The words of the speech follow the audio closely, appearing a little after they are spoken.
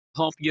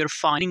Hope you're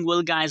finding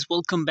well, guys.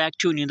 Welcome back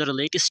to another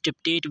latest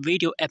update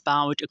video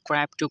about a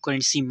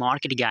cryptocurrency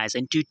market, guys.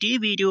 And today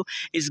video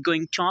is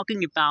going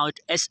talking about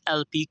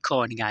SLP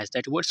coin, guys.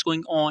 That what's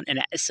going on in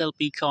a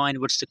SLP coin,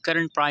 what's the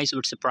current price,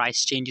 what's the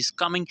price changes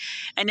coming,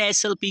 and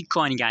SLP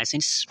coin, guys.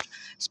 And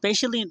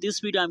especially in this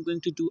video, I'm going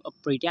to do a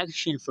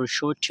prediction for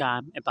short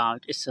time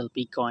about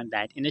SLP coin.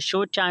 That in a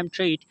short time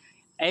trade,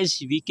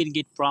 as we can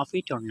get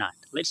profit or not.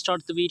 Let's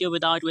start the video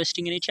without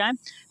wasting any time.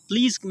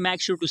 Please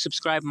make sure to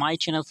subscribe my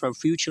channel for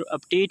future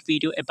update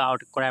video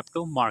about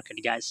crypto market,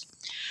 guys.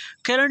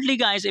 Currently,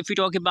 guys, if we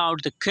talk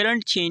about the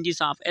current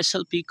changes of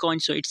SLP coin,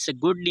 so it's a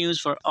good news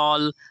for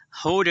all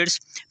holders,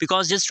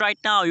 because just right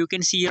now you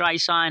can see here I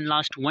saw in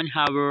last 1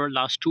 hour,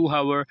 last 2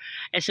 hour,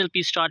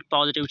 SLP start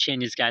positive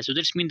changes, guys. So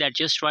this means that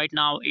just right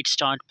now it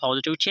start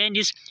positive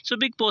changes. So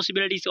big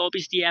possibilities,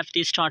 obviously, if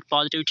they start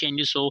positive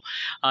changes, so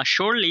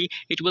surely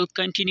it will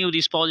continue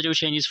these positive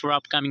changes for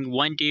upcoming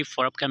 1 day,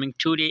 for upcoming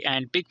 2 day,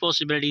 and big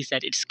possibilities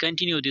that it's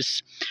continue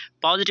this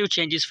positive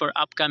changes for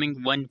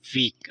upcoming 1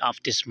 week of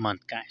this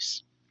month,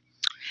 guys.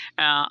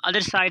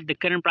 Other side, the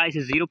current price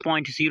is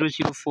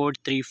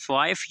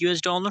 0.00435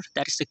 US dollar.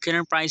 That is the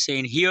current price.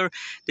 And here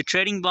the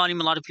trading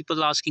volume, a lot of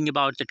people asking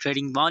about the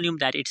trading volume,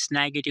 that it's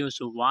negative.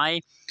 So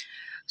why?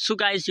 So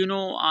guys,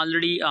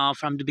 already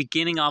from the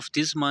beginning of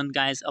this month,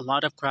 guys, a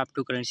lot of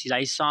cryptocurrencies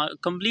I saw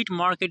complete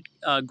market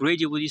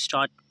gradually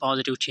start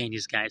positive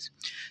changes, guys.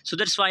 So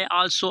that's why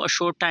also a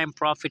short time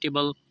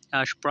profitable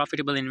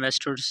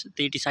investors,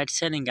 they decide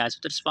selling, guys. So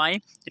that's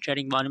why the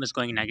trading volume is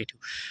going negative.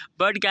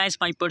 But guys,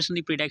 my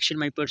personal prediction,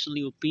 my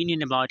personal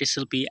opinion about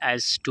SLP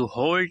as to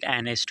hold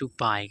and as to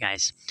buy,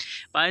 guys.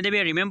 By the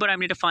way, remember, I'm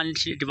not a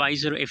financial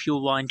advisor. If you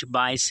want to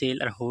buy, sell,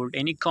 or hold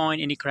any coin,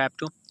 any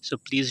crypto, so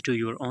please do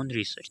your own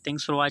research.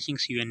 Thanks for watching.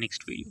 See you in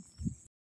next video.